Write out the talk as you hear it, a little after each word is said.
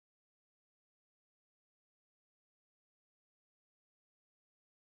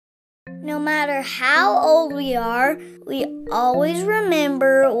No matter how old we are, we always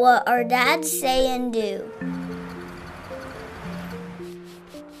remember what our dads say and do.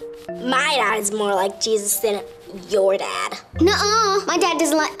 My dad is more like Jesus than your dad. Nuh-uh. My dad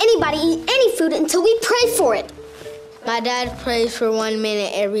doesn't let anybody eat any food until we pray for it. My dad prays for 1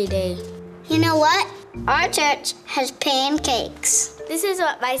 minute every day. You know what? Our church has pancakes. This is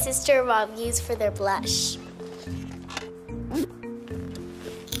what my sister and mom use for their blush.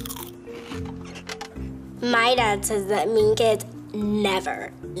 My dad says that mean kids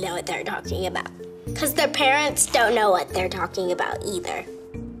never know what they're talking about, because their parents don't know what they're talking about either.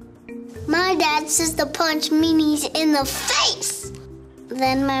 My dad says to punch meanies in the face.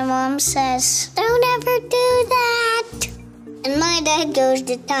 Then my mom says, don't ever do that. And my dad goes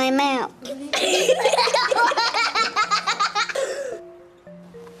to timeout.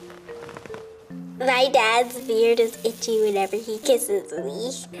 My dad's beard is itchy whenever he kisses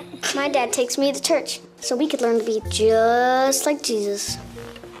me. My dad takes me to church so we could learn to be just like Jesus.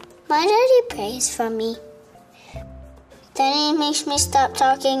 My daddy prays for me. Then he makes me stop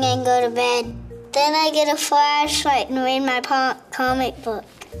talking and go to bed. Then I get a flashlight and read my comic book.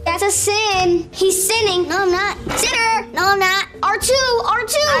 That's a sin. He's sinning. No, I'm not. Sinner. No, I'm not. R2,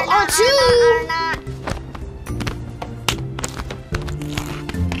 R2, R2. I'm not.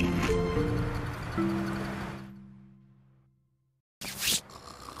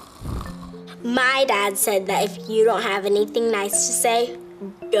 My dad said that if you don't have anything nice to say,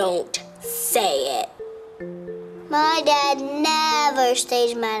 don't say it. My dad never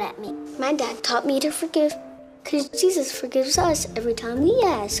stays mad at me. My dad taught me to forgive because Jesus forgives us every time we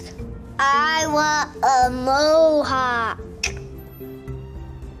ask. I want a mohawk.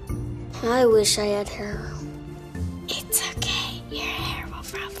 I wish I had hair. It's okay. Your hair will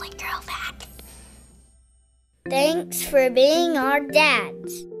probably grow back. Thanks for being our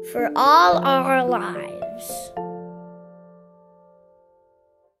dads for all our lives.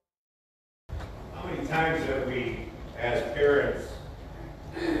 How many times have we, as parents,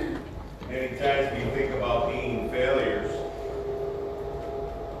 many times we think about being failures?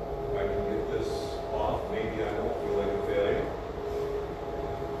 If I can get this off, maybe I won't feel like a failure.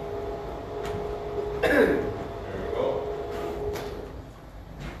 There we go.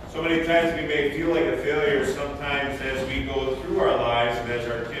 So many times we may feel like a failure sometimes as we go through our lives and as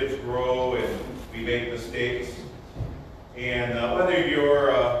our kids grow and we make mistakes. And whether you're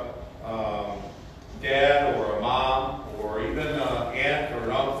a dad or a mom or even an aunt or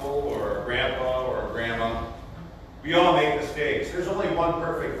an uncle or a grandpa or a grandma, we all make mistakes. There's only one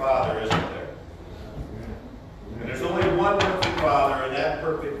perfect father, isn't there? And there's only one perfect father, and that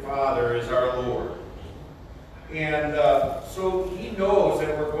perfect father is our Lord. And so he knows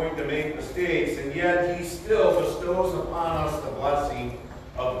that we're going to make mistakes, and yet he still bestows upon us the blessing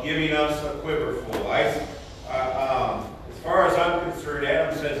of giving us a quiver full. As far as I'm concerned,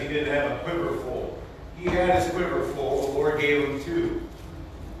 Adam says he didn't have a quiver full. He had his quiver full, the Lord gave him 2.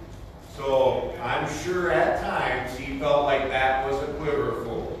 So I'm sure at times he felt like that was a quiver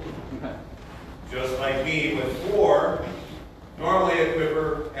full. Just like me with 4, normally a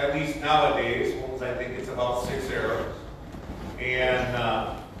quiver, at least nowadays, holds I think it's about 6 arrows. And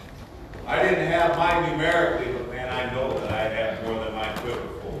I didn't have mine numerically, but man, I know that I had more than my quiver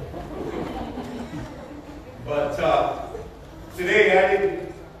full. But today I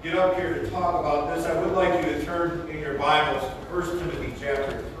didn't get up here to talk about this. I would like you to turn in your Bibles to 1 Timothy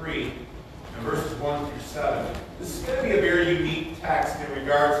chapter 3 and verses 1 through 7. This is going to be a very unique text in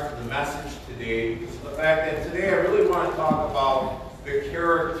regards to the message today because of the fact that today I really want to talk about the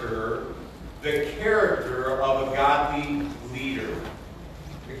character of a godly leader.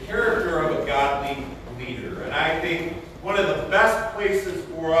 The character of a godly leader. And I think one of the best places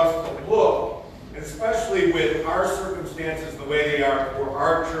for us to look, especially with our circumstances the way they are for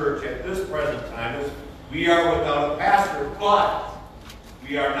our church at this present time, is we are without a pastor, but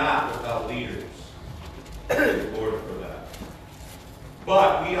we are not without leaders. Lord for that.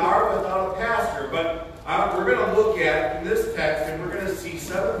 But we are without a pastor. But we're going to look at in this text, and we're going to see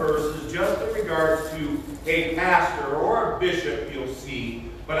 7 verses just in regards to a pastor or a bishop, you'll see.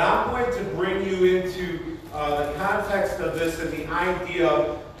 But I'm going to bring you into the context of this and the idea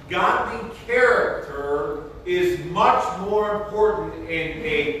of godly character is much more important in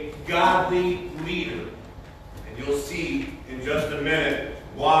a godly leader. And you'll see in just a minute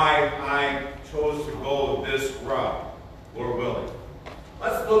why I chose to go this route, Lord willing.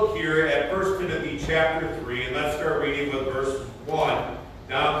 Let's look here at 1 Timothy chapter 3, and let's start reading with verse 1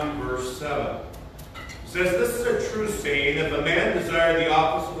 down to verse 7. It says, "This is a true saying, if a man desire the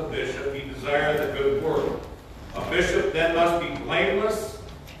office of a bishop, he desireth a good work. A bishop then must be blameless,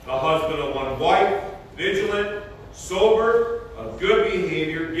 the husband of one wife, vigilant, sober, of good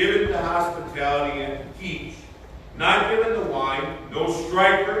behavior, given to hospitality and to teach, not given to wine, no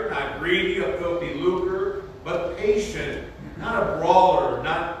striker, not greedy of filthy lucre, but patient, not a brawler,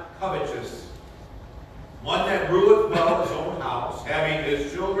 not covetous, one that ruleth well his own house, having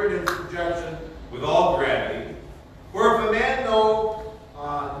his children in subjection with all gravity. For if a man know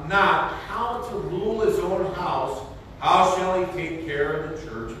not how to rule his own house, how shall he take care of the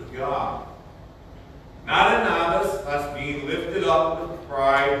church of God? Not a novice, lest being lifted up with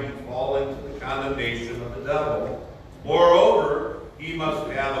pride he fall into the condemnation of the devil. Moreover, he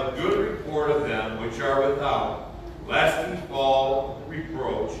must have a good report of them which are without, lest he fall into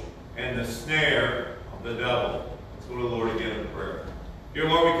reproach and the snare of the devil. Let's go to the Lord again in prayer. Dear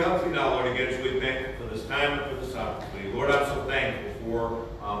Lord, we come to you now, Lord, again, so we thank you for this time and for this opportunity. Lord, I'm so thankful for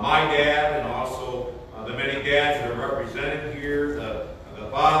my dad and also the many dads that are represented here, the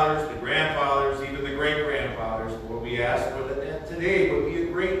fathers, the grandfathers, even the great-grandfathers. Lord, we ask, Lord, that today would be a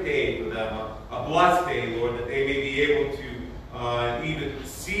great day for them, a blessed day, Lord, that they may be able to even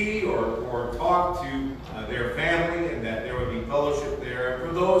see or talk to their family, and that there would be fellowship there. And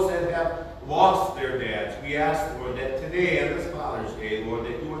for those that have lost their dads, we ask, Lord, that today, on this Father's Day, Lord,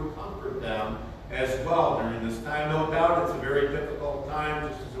 that you would comfort them as well during this time. No doubt it's a very difficult time,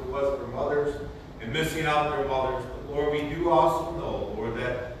 just as it was for mothers and missing out their mothers. But Lord, we do also know, Lord,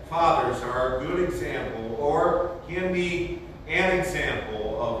 that fathers are a good example, or can be an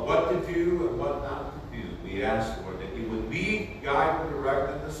example of what to do and what not to do. We ask, Lord, that you would lead, guide, and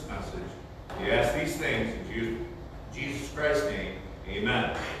direct in this message. We ask these things in Jesus Christ's name.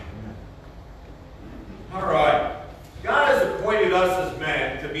 Amen. All right. God has appointed us as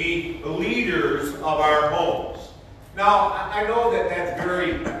men to be the leaders of our homes. Now, I know that that's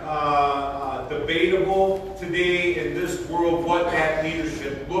very debatable today in this world, what that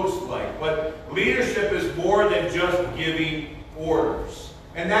leadership looks like. But leadership is more than just giving orders.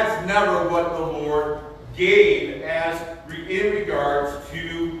 And that's never what the Lord gave as in regards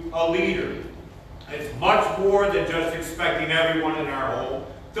to a leader. It's much more than just expecting everyone in our home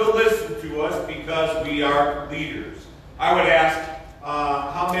to listen to us because we are leaders. I would ask,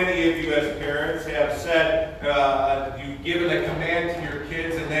 how many of you as parents have said, you've given a command to your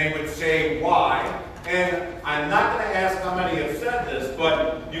kids and they would say why? And I'm not going to ask how many have said this,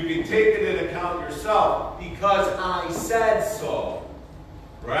 but you can take it into account yourself, because I said so.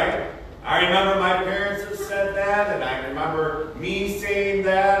 Right? I remember my parents have said that, and I remember me saying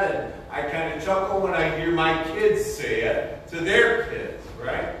that, and I kind of chuckle when I hear my kids say it to their kids,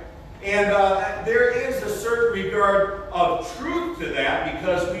 right? And there is a certain regard of truth to that,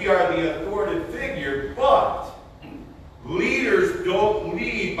 because we are the authoritative figure, but leaders don't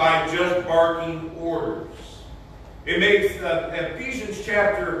lead by just barking orders. It makes Ephesians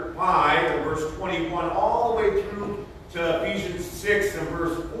chapter 5 and verse 21 all the way through to Ephesians 6 and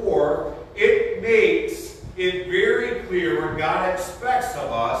verse 4, it makes it very clear what God expects of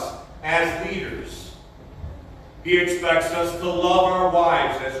us as leaders. He expects us to love our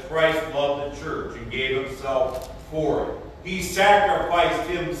wives as Christ loved the church and gave himself for it. He sacrificed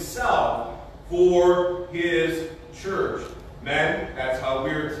himself for his church. Men, that's how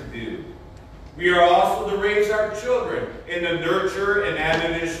we're to do. We are also to raise our children in the nurture and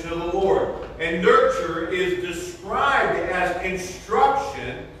admonition of the Lord. And nurture is described as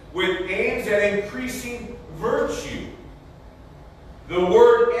instruction with aims at increasing virtue. The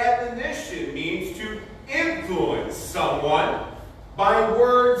word admonition means to influence someone by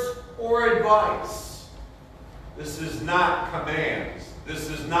words or advice. This is not commands. This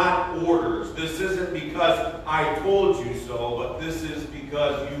is not orders. This isn't because I told you so, but this is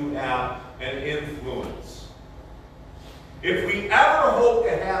because you have an influence. If we ever hope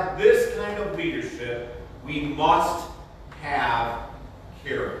to have this kind of leadership, we must have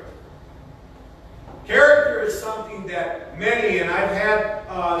character. Character is something that many, and I've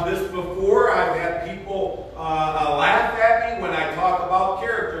had this before, I've had people laugh at me when I talk about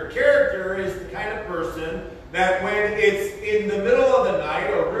character. Character is the kind of person that when it's in the middle of the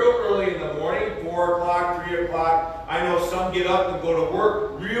night or real early in the morning, 4 o'clock, 3 o'clock, I know some get up and go to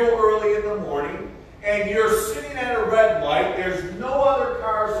work real early in the morning, and you're sitting at a red light, there's no other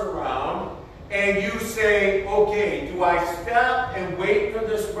cars around, and you say, okay, do I stop and wait for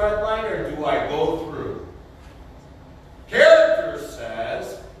this red light or do I go through? Character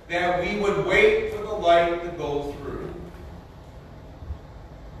says that we would wait for the light to go through.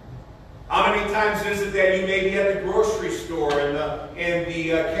 How many times is it that you may be at the grocery store and the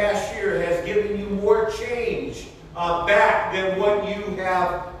cashier has given you more change back than what you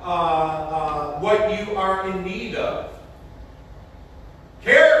have, what you are in need of?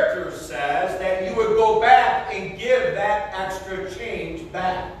 Character says that you would go back and give that extra change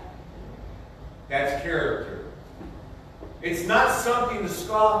back. That's character. It's not something to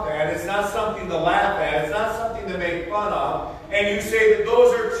scoff at. It's not something to laugh at. It's not something to make fun of. And you say that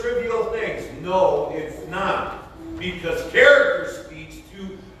those are trivial things. No, it's not. Because character speaks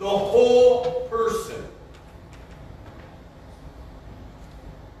to the whole person.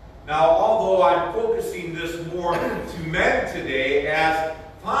 Now, although I'm focusing this more to men today, as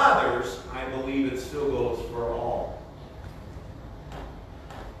fathers, I believe it still goes for all.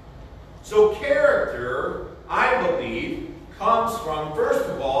 So character, I believe, comes from, first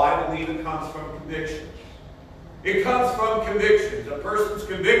of all, I believe it comes from convictions. It comes from convictions. A person's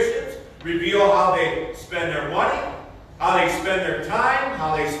convictions reveal how they spend their money, how they spend their time,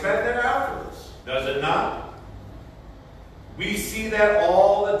 how they spend their efforts. Does it not? We see that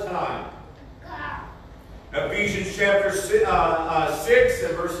all the time. Ephesians chapter 6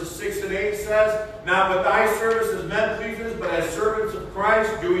 and verses 6 and 8 says, "Not with thy service as men pleasers, but as servants of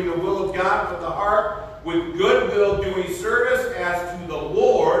Christ, doing the will of God from the heart, with good will doing service as to the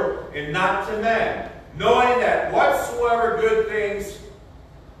Lord and not to men, knowing that whatsoever good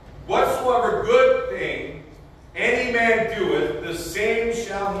thing any man doeth, the same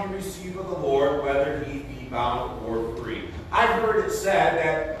shall he receive of the Lord, whether he be bound or free." I've heard it said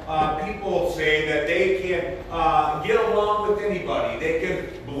that people say that they can get along with anybody. They can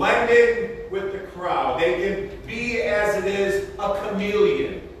blend in with the crowd. They can be, as it is, a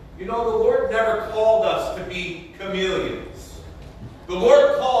chameleon. You know, the Lord never called us to be chameleons. The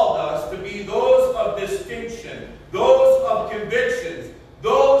Lord called us to be those of distinction, those of convictions,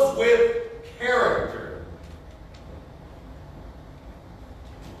 those with character.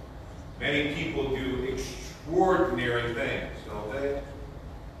 Many people do extraordinary things, don't they?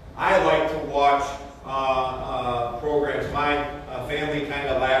 I like to watch programs. My family kind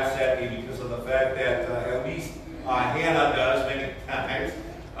of laughs at me because of the fact that at least Hannah does many times.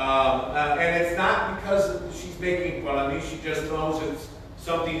 And it's not because she's making fun of me. She just knows it's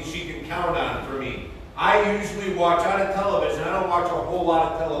something she can count on for me. I usually watch on a television. I don't watch a whole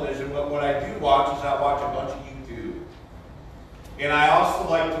lot of television, but what I do watch is I watch a bunch of YouTube. And I also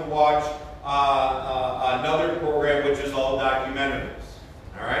like to watch another program which is all documentaries.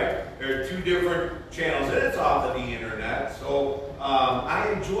 All right? There are two different channels, and it's off of the internet. So I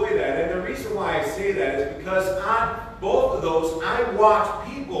enjoy that. And the reason why I say that is because on both of those, I watch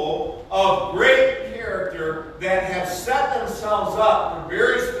people of great character that have set themselves up for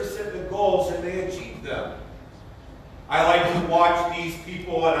very specific goals, and they achieve them. I like to watch these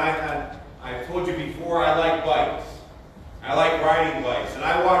people, and I've told you before, I like bikes. I like riding bikes. And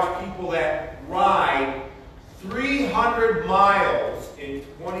I watch people that ride 300 miles in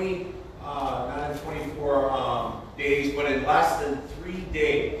not in 24 days, but in less than 3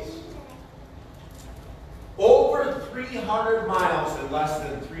 days. Over 300 miles in less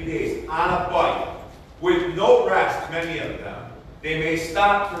than 3 days on a bike with no rest, many of them. They may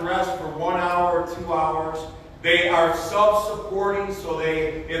stop to rest for 1 hour or 2 hours. They are self-supporting, so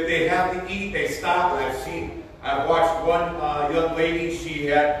if they have to eat, they stop. I've watched one young lady, she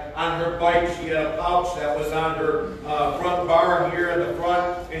had on her bike, she had a pouch that was on her front bar here in the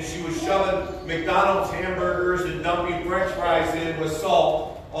front, and she was shoving McDonald's hamburgers and dumping French fries in with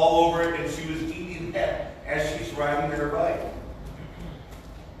salt all over it, and she was eating that as she's riding her bike.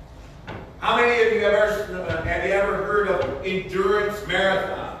 How many of you have you ever heard of endurance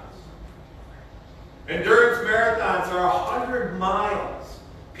marathons? Endurance marathons are 100 miles.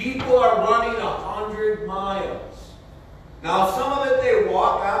 People are running 100 miles. Now, some of it they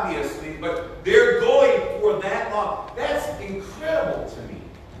walk, obviously, but they're going for that long. That's incredible to me.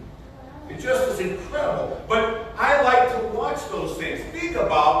 It just is incredible. But I like to watch those things. Think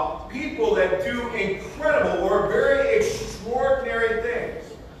about people that do incredible or very extraordinary things.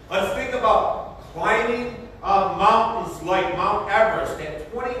 Let's think about climbing mountains like Mount Everest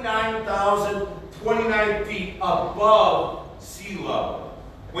at 29,029 feet above sea level.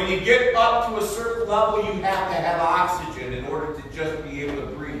 When you get up to a certain level, you have to have oxygen in order to just be able to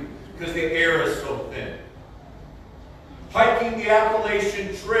breathe because the air is so thin. Hiking the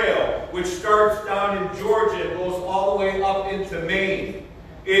Appalachian Trail, which starts down in Georgia and goes all the way up into Maine.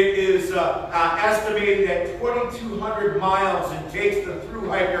 It is estimated at 2,200 miles and takes the thru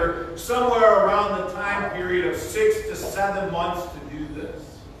hiker somewhere around the time period of 6 to 7 months to do this.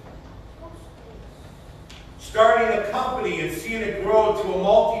 Starting a company and seeing it grow to a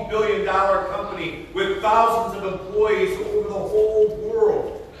multi-billion-dollar company with thousands of employees over the whole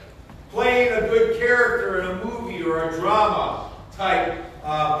world. Playing a good character in a movie or a drama type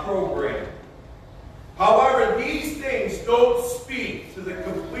program. However, these things don't speak to the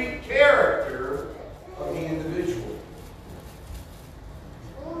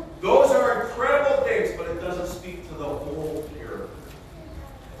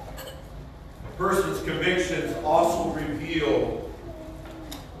person's convictions also reveal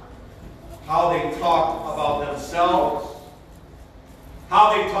how they talk about themselves,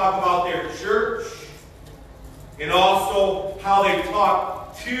 how they talk about their church, and also how they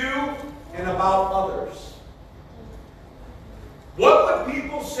talk to and about others. What would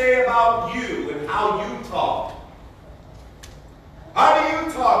people say about you and how you talk? How do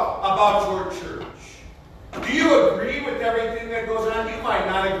you talk about your church? Do you agree with everything that goes on? You might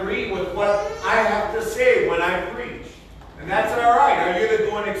not agree with what I have to say when I preach. And that's all right. Are you going to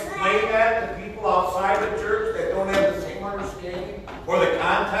go and explain that to people outside the church that don't have the same understanding or the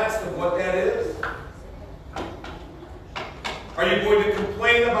context of what that is? Are you going to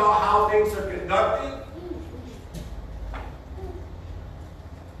complain about how things are conducted?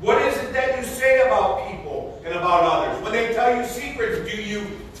 What is it that you say about people and about others? When they tell you secrets, do you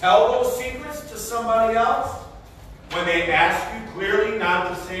tell those secrets to somebody else? When they ask you clearly not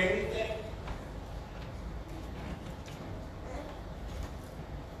to say anything?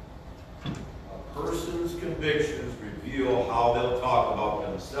 A person's convictions reveal how they'll talk about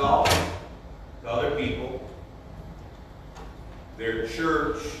themselves, to other people, their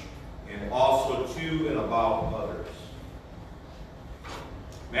church, and also to and about others.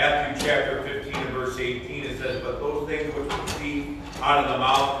 Matthew chapter 15 and verse 18, it says, "But those things which proceed out of the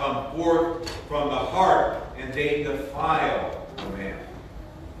mouth come forth from the heart, and they defile the man."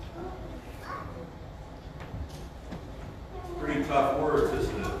 Pretty tough words,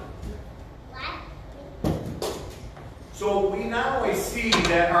 isn't it? So we not only see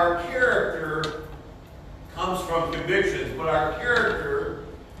that our character comes from convictions, but our character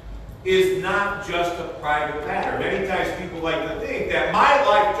is not just a private matter. Many times people like to think that my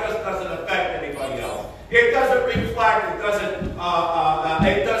life just doesn't affect anybody else. It doesn't reflect, it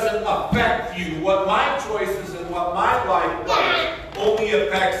doesn't affect you. What my choices and what my life does only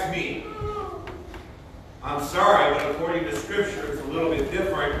affects me. I'm sorry, but according to Scripture, it's a little bit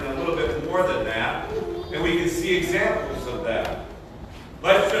different and a little bit more than that. And we can see examples of that.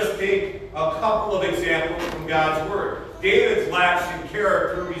 Let's just take a couple of examples from God's Word. David's lapse in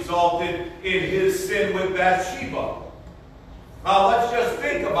character resulted in his sin with Bathsheba. Let's just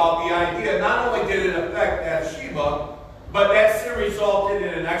think about the idea. Not only did it affect Bathsheba, but that sin resulted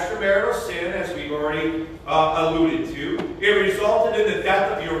in an extramarital sin, as we've already alluded to. It resulted in the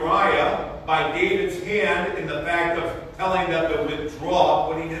death of Uriah by David's hand in the fact of telling them to withdraw,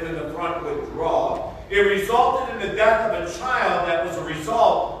 putting him in the front, withdraw. It resulted in the death of a child that was a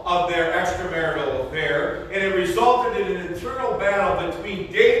result of their extramarital affair. And it resulted in an internal battle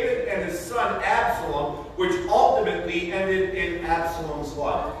between David and his son Absalom, which ultimately ended in Absalom's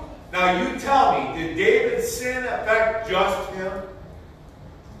life. Now you tell me, did David's sin affect just him?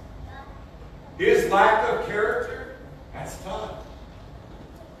 His lack of character? That's tough.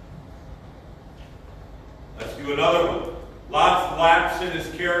 Let's do another one. Lot's lapse in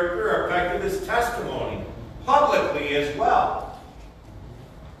his character affected his testimony publicly as well.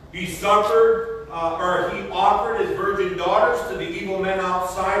 He suffered, he offered his virgin daughters to the evil men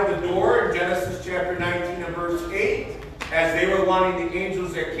outside the door in Genesis chapter 19 and verse 8, as they were wanting the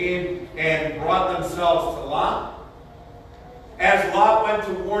angels that came and brought themselves to Lot. As Lot went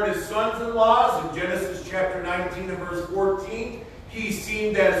to warn his sons-in-laws in Genesis chapter 19 and verse 14, he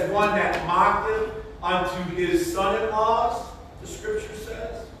seemed as one that mocked them unto his son-in-laws, the Scripture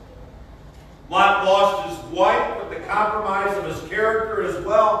says. Lot lost his wife, but the compromise of his character as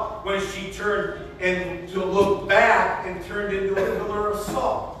well when she turned and to look back and turned into a pillar of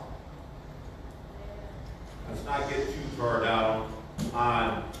salt. Let's not get too far down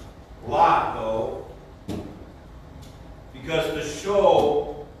on Lot, though, because the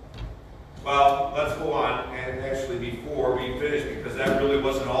show, well, let's go on, and actually before we finish, because that really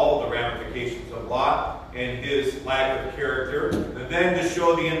wasn't all of the ramifications of Lot and his lack of character. And then to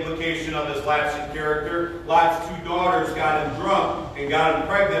show the implication of his lapse in character, Lot's two daughters got him drunk and got him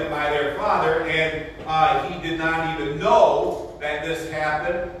pregnant by their father, and he did not even know that this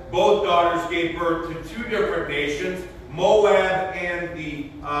happened. Both daughters gave birth to two different nations, Moab and the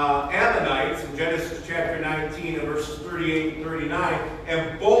Ammonites, in Genesis chapter 19 and verses 38 and 39,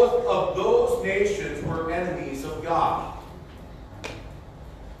 and both of those nations were enemies of God.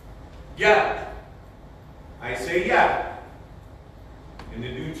 Yet, I say yet, in the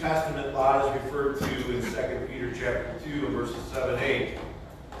New Testament, Lot is referred to in 2 Peter chapter 2 and verses 7 and 8,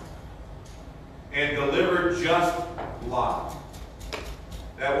 and delivered just Lot.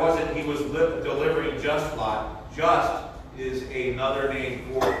 That wasn't he was delivering just Lot. Just is another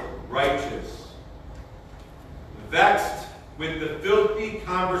name for righteous. Vexed with the filthy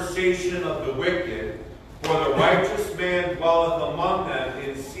conversation of the wicked, for the righteous man dwelleth among them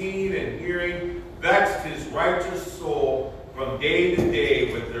in seeing and hearing, vexed his righteous soul from day to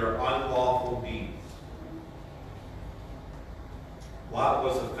day with their unlawful deeds. Lot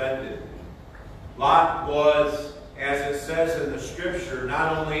was offended. Lot was, as it says in the scripture,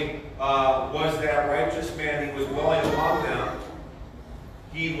 not only was that righteous man, he was dwelling among them,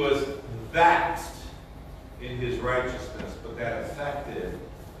 he was vexed in his righteousness, but that affected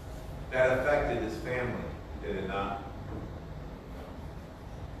his family, did it not?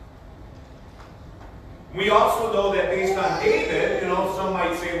 We also know that based on David, some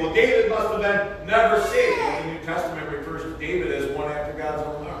might say, well, David must have been never saved. Well, the New Testament refers to David as one after God's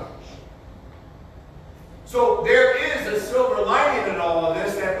own heart. So there is a silver lining in all of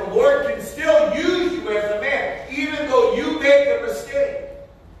this, that the Lord can still use you as a man, even though you make a mistake.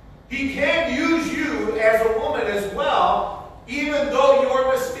 He can use you as a woman as well, even though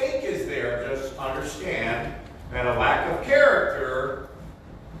your mistake is there. Just understand that a lack of character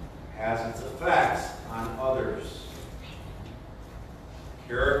has its effects on others.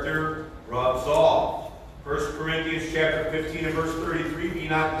 Character rubs off. 1 Corinthians chapter 15 and verse 33, be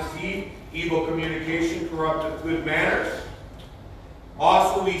not deceived, evil communication corrupteth good manners.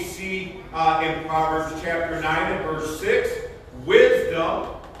 Also we see in Proverbs chapter 9 and verse 6, wisdom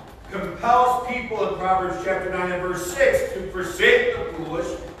compels people in Proverbs chapter 9 and verse 6 to forsake the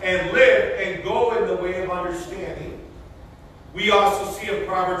foolish and live and go in the way of understanding. We also see in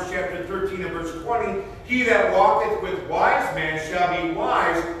Proverbs chapter 13 and verse 20, he that walketh with wise men shall be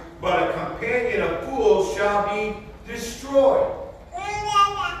wise, but a companion of fools shall be destroyed.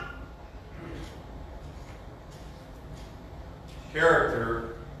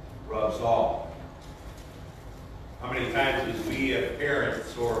 Character rubs off. How many times as we as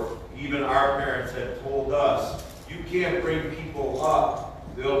parents, or even our parents, have told us, you can't bring people up,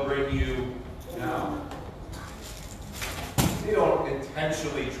 they'll bring you down. They don't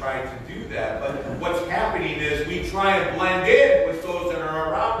intentionally try to do that, but what's happening is we try and blend in with those that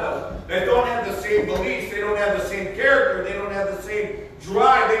are around us that don't have the same beliefs, they don't have the same character, they don't have the same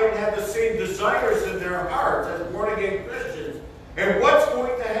drive, they don't have the same desires in their hearts as born-again Christians. And what's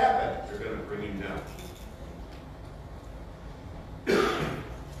going to happen? They're going to bring you down.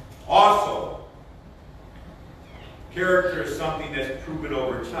 Also, character is something that's proven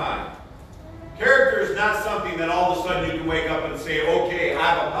over time. Character is not something that all of a sudden you can wake up and say, okay,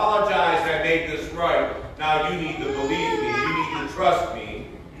 I've apologized, I made this right. Now you need to believe me, you need to trust me,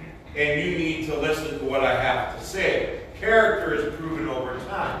 and you need to listen to what I have to say. Character is proven over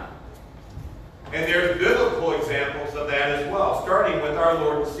time. And there's biblical examples of that as well, starting with our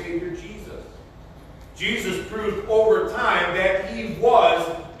Lord and Savior Jesus. Jesus proved over time that he was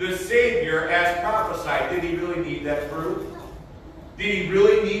the Savior as prophesied. Did he really need that proof? Did he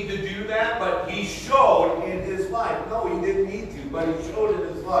really need to do that? But he showed in his life. No, he didn't need to, but he showed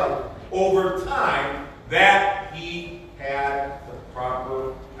in his life over time that he had the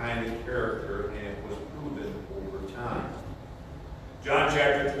proper kind of character, and it was proven over time. John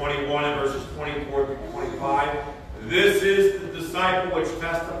chapter 21 and verses 24 through 25. This is the disciple which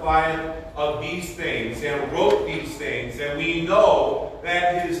testifieth of these things and wrote these things, and we know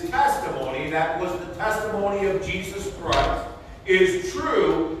that his testimony, that was the testimony of Jesus Christ, is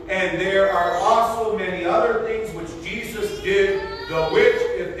true, and there are also many other things which Jesus did, the which,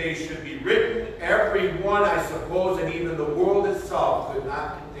 if they should be written, every one, I suppose, and even the world itself could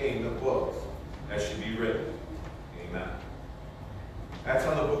not contain the books that should be written. Amen. That's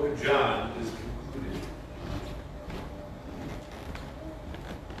how the book of John is concluded.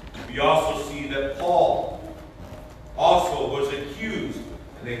 We also see that Paul also was accused,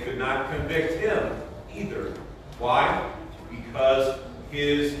 and they could not convict him either. Why? Because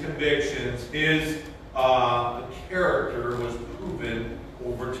his convictions, his character was proven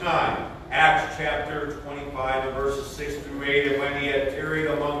over time. Acts chapter 25 and verses 6 through 8, and when he had tarried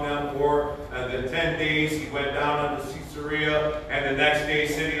among them for the 10 days, he went down unto Caesarea, and the next day,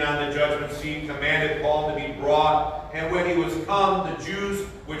 sitting on the judgment seat, commanded Paul to be brought. And when he was come, the Jews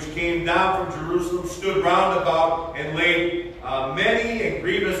which came down from Jerusalem stood round about and laid many and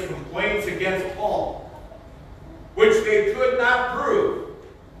grievous complaints against Paul, which they could not prove,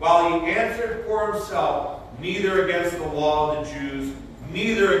 while he answered for himself, neither against the law of the Jews,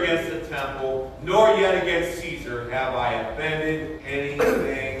 neither against the temple, nor yet against Caesar have I offended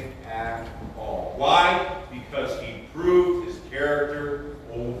anything at all. Why? Because he proved his character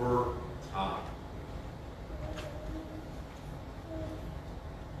over time.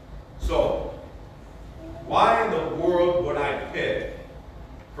 So, why in the world would I pick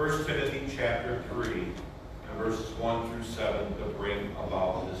 1 Timothy chapter 3 and verses 1 through 7 to bring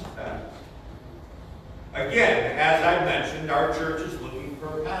about this text? Again, as I mentioned, our church is looking for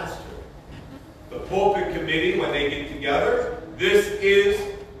your pastor. The pulpit committee, when they get together, this is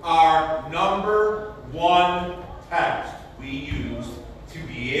our number one text we use to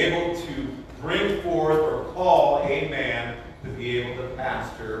be able to bring forth or call a man to be able to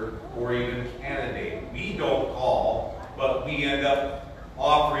pastor or even candidate. We don't call, but we end up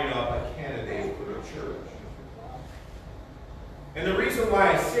offering up a candidate for the church. And the reason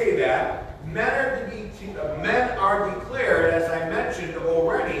why I say that, men are declared, as I mentioned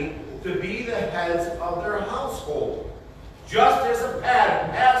already, to be the heads of their household. Just as a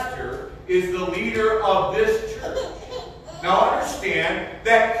pastor is the leader of this church. Now understand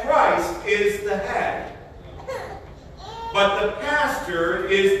that Christ is the head. But the pastor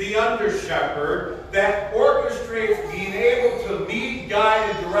is the under-shepherd that orchestrates being able to lead, guide,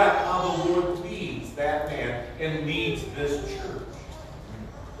 and direct how the Lord leads that man and leads this church.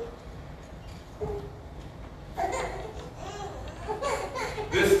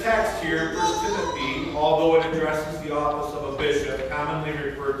 This text here, 1 Timothy, although it addresses the office of a bishop, commonly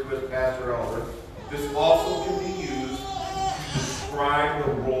referred to as pastor elder, this also can be used to describe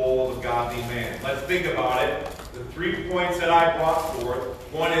the role of a godly man. Let's think about it. The 3 points that I brought forth.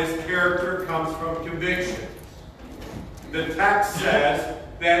 One is character comes from conviction. The text says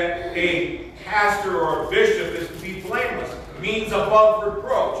that a pastor or a bishop is to be blameless, means above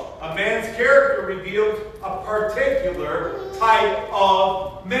reproach. A man's character reveals a particular type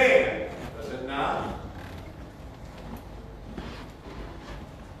of man. Does it not?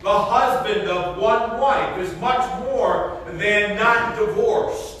 The husband of one wife is much more than not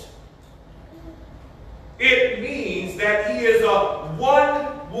divorced. It means that he is a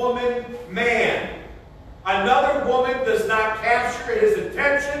one-woman man. Another woman does not capture his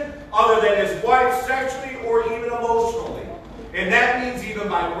attention other than his wife sexually or even emotionally. And that means even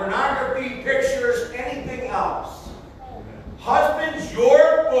by pornography, pictures, anything else. Husbands,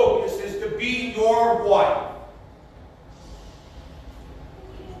 your focus is to be your wife.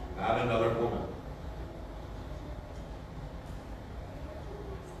 Not another woman.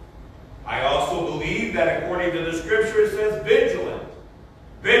 I also believe that according to the scripture it says vigilant.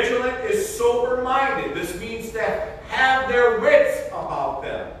 Vigilant is sober-minded. This means to have their wits about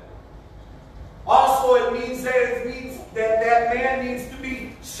them. Also, it means that man needs to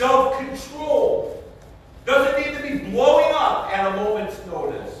be self-controlled. Doesn't need to be blowing up at a moment's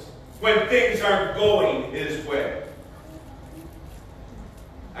notice when things aren't going his way.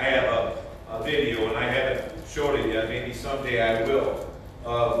 I have a video, and I haven't showed it yet. Maybe someday I will,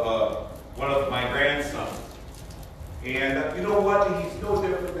 of one of my grandsons. And you know what? He's no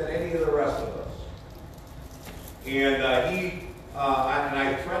different than any of the rest of us. And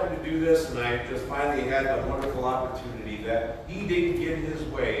I tried to do this, and I just finally had the wonderful opportunity that he didn't get his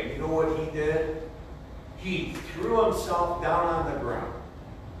way. And you know what he did? He threw himself down on the ground.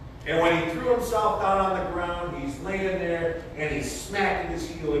 And when he threw himself down on the ground, he's laying there, and he's smacking his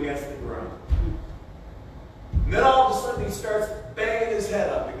heel against the ground. And then all of a sudden, he starts banging his head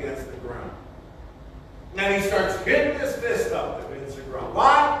up against the ground. And he starts hitting his fist up against the ground.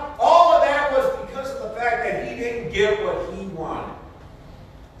 Why? All of that was because of the fact that he didn't get what he wanted.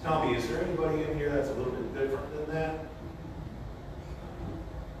 Tell me, is there anybody in here that's a little bit different than that?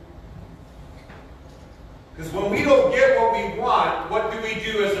 Because when we don't get what we want, what do we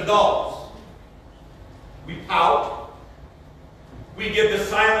do as adults? We pout. We give the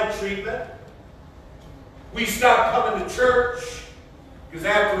silent treatment. We stop coming to church. Because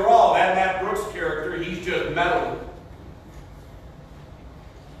after all, that Matt Brooks character, he's just meddling.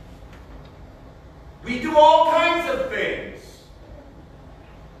 We do all kinds of things.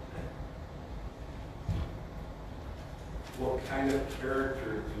 What kind of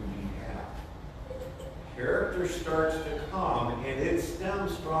character do we have? Character starts to come, and it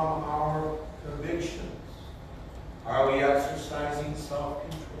stems from our convictions. Are we exercising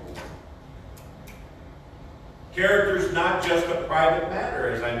self-control? Character is not just a private matter,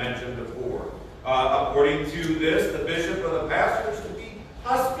 as I mentioned before. According to this, the bishop or the pastor is to be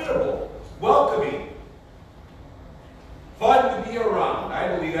hospitable, welcoming, fun to be around.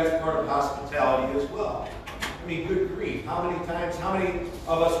 I believe that's part of hospitality as well. I mean, good grief. How many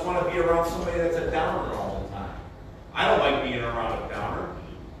of us want to be around somebody that's a downer all the time? I don't like being around a downer.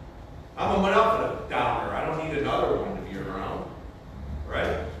 I'm enough of a downer. I don't need another one to be around.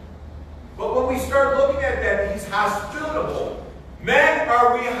 Right? But when we start looking at that, he's hospitable. Men,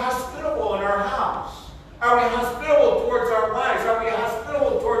 are we hospitable in our house? Are we hospitable towards our wives? Are we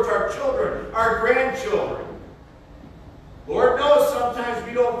hospitable towards our children, our grandchildren? Lord knows sometimes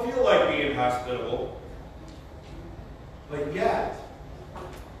we don't feel like being hospitable. But yet,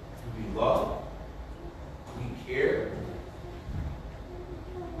 do we love? Do we care?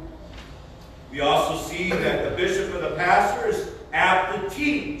 We also see that the bishop or the pastor is apt to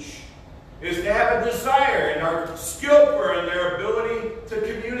teach, is to have a desire and are skillful in their ability to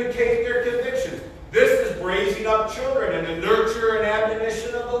communicate their convictions. This is raising up children in the nurture and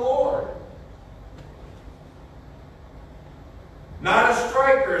admonition of the Lord. Not a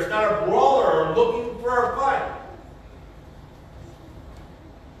striker, is not a brawler or looking for a fight.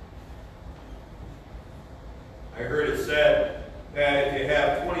 I heard it said that if you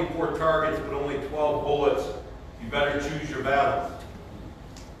have 24 targets but only 12 bullets, you better choose your battles.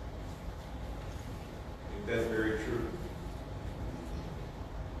 I think that's very true.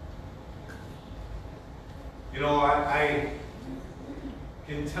 You know, I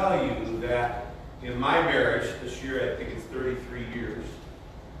can tell you that in my marriage, this year I think it's 33 years.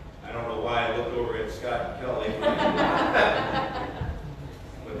 I don't know why I looked over at Scott and Kelly.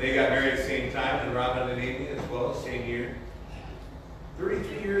 But they got married at the same time, and Robin and Amy as well, same year.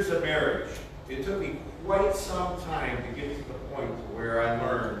 33 years of marriage. It took me quite some time to get to the point where I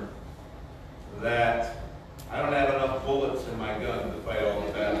learned that I don't have enough bullets in my gun to fight all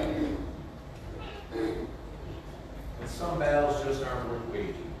the battles. And some battles just aren't worth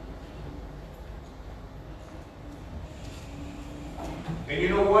waging. And you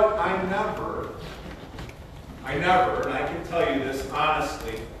know what? I never, and I can tell you this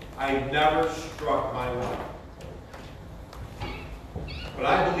honestly, I never struck my wife. But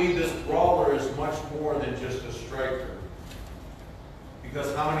I believe this brawler is much more than just a striker.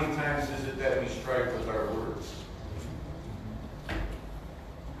 Because how many times is it that we strike with our words?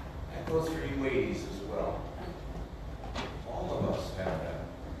 That goes for you ladies as well. All of us have that.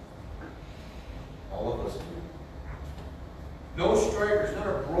 All of us do. No strikers, not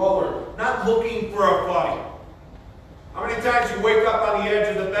a brawler, not looking for a fight. How many times you wake up on the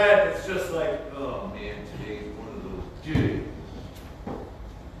edge of the bed and it's just like, oh man, today's one of those days.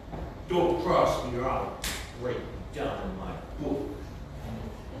 Don't cross me or I'll break down in my book.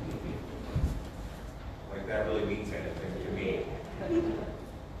 Like that really means anything to me.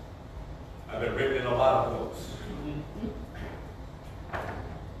 I've been written in a lot of books.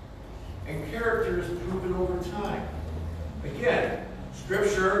 And character is proven over time. Again,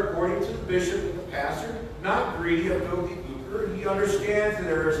 Scripture, according to the bishop and the pastor, not greedy of filthy lucre. He understands that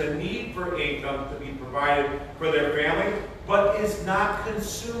there is a need for income to be provided for their family, but is not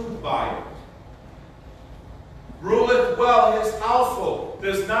consumed by it. Ruleth well his household,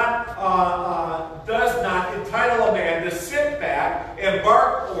 does not entitle a man to sit back and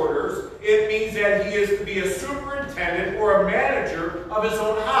bark orders. It means that he is to be a superintendent or a manager of his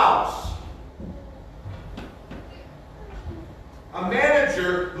own house. A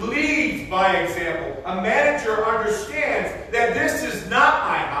manager leads by example. A manager understands that this is not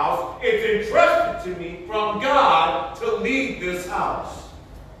my house. It's entrusted to me from God to lead this house.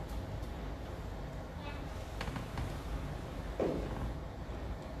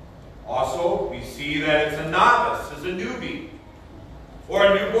 Also, we see that it's a novice, it's a newbie, or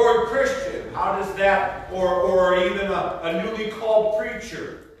a newborn Christian. How does that, or even a newly called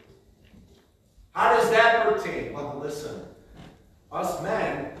preacher? How does that pertain? Well, listen. Us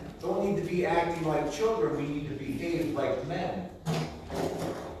men don't need to be acting like children. We need to behave like men.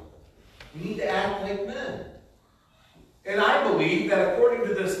 We need to act like men. And I believe that according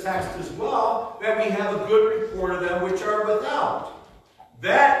to this text as well, that we have a good report of them which are without.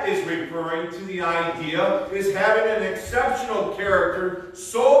 That is referring to the idea is having an exceptional character,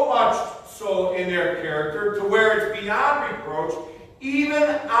 so much so in their character, to where it's beyond reproach, even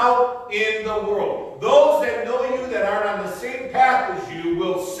out in the world. Those that know you that aren't on the same path as you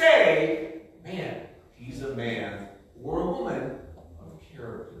will say, man, he's a man or a woman of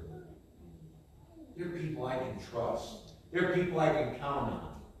character. They're people I can trust. They're people I can count on.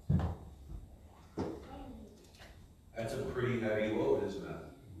 That's a pretty heavy load, isn't it?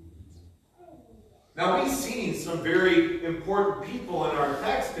 Now, we've seen some very important people in our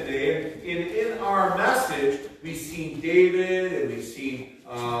text today. And in our message, we've seen David, and we've seen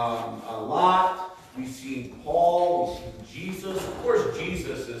Lot, we've seen Paul, we've seen Jesus. Of course,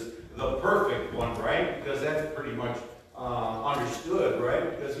 Jesus is the perfect one, right? Because that's pretty much understood,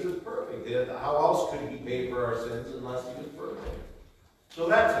 right? Because he was perfect. How else could he pay for our sins unless he was perfect? So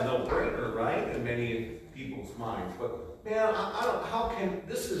that's a no-brainer, right, in many people's minds. But, man, how can,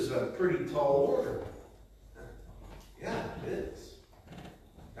 this is a pretty tall order. Yeah, it is.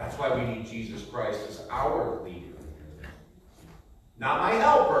 That's why we need Jesus Christ as our leader. Not my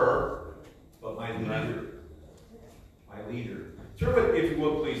helper, but my leader. My leader. Turn with, if you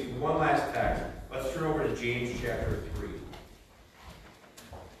will, please, to one last text. Let's turn over to James chapter 3.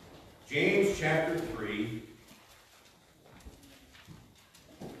 James chapter 3.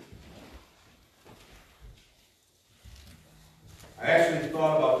 I actually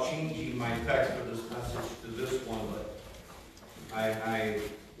thought about changing my text for this message to this one, but I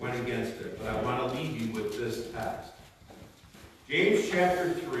went against it. But I want to leave you with this text. James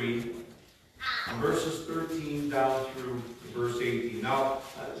chapter 3, verses 13 down through verse 18. Now,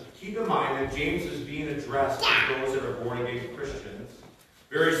 keep in mind that James is being addressed to those that are born-again Christians.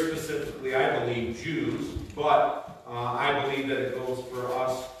 Very specifically, I believe, Jews, but I believe that it goes for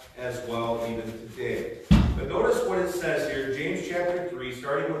us as well even today. But notice what it says here, James chapter 3,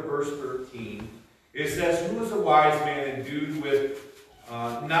 starting with verse 13. It says, "Who is a wise man endued with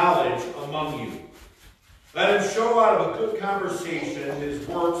knowledge among you? Let him show out of a good conversation his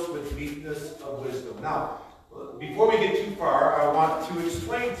works with meekness of wisdom." Now, before we get too far, I want to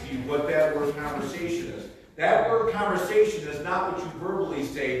explain to you what that word conversation is. That word conversation is not what you verbally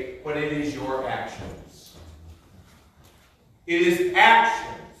say, but it is your actions. It is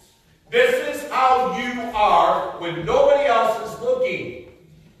actions. This is how you are when nobody else is looking.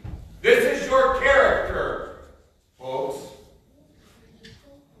 This is your character, folks.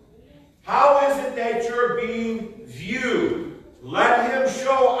 How is it that you're being viewed? Let him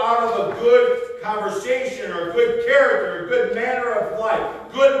show out of a good conversation or good character, a good manner of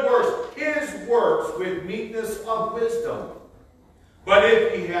life, good works, his works with meekness of wisdom. But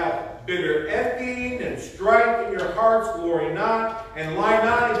if ye have bitter envying and strife in your hearts, glory not, and lie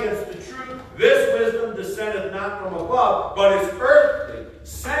not against the truth, this wisdom descendeth not from above, but is earthly,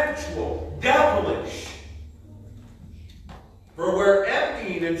 sensual, devilish. For where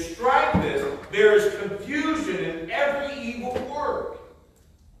envying and strife is, there is confusion in every evil work.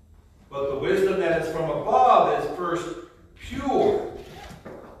 But the wisdom that is from above is first pure,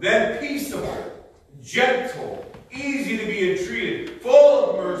 then peaceable, gentle, easy to be entreated, full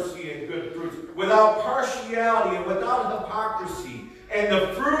of mercy and good fruits, without partiality and without hypocrisy. And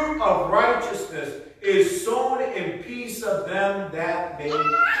the fruit of righteousness is sown in peace of them that make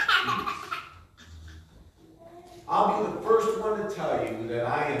peace. I'll be the first one to tell you that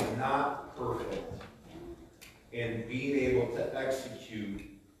I am not perfect in being able to execute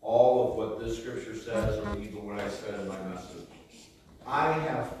all of what this scripture says, or even what I said in my message. I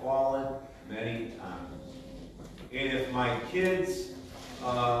have fallen many times. And if my kids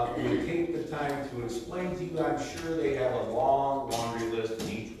would take the time to explain to you, I'm sure they have a long laundry list, and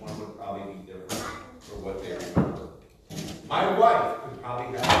each one would probably be different for what they remember. My wife could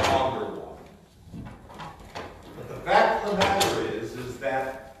probably have a longer one. But the fact of the matter is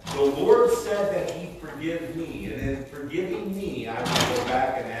that the Lord said that He'd forgive me, and in forgiving me, I would go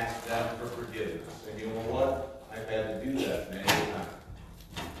back and ask them for forgiveness. And you know what? I've had to do that many times.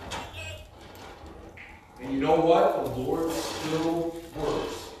 And you know what? The Lord still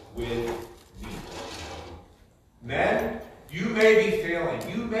works with me. Men, you may be failing.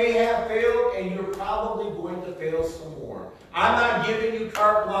 You may have failed, and you're probably going to fail some more. I'm not giving you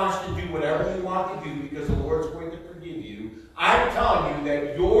carte blanche to do whatever you want to do because the Lord's going to forgive you. I'm telling you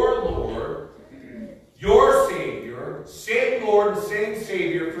that your Lord, your Savior, same Lord and same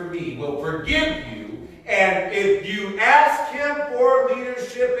Savior for me, will forgive you. And if you ask Him for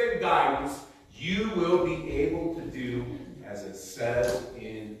leadership and guidance, you will be able to do as it says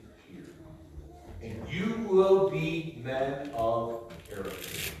in here. And you will be men of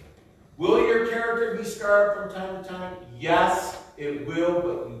character. Will your character be scarred from time to time? Yes, it will,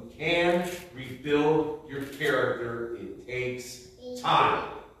 but you can rebuild your character. It takes time.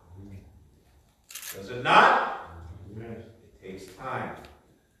 Does it not? It takes time.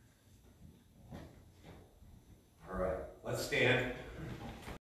 All right, let's stand.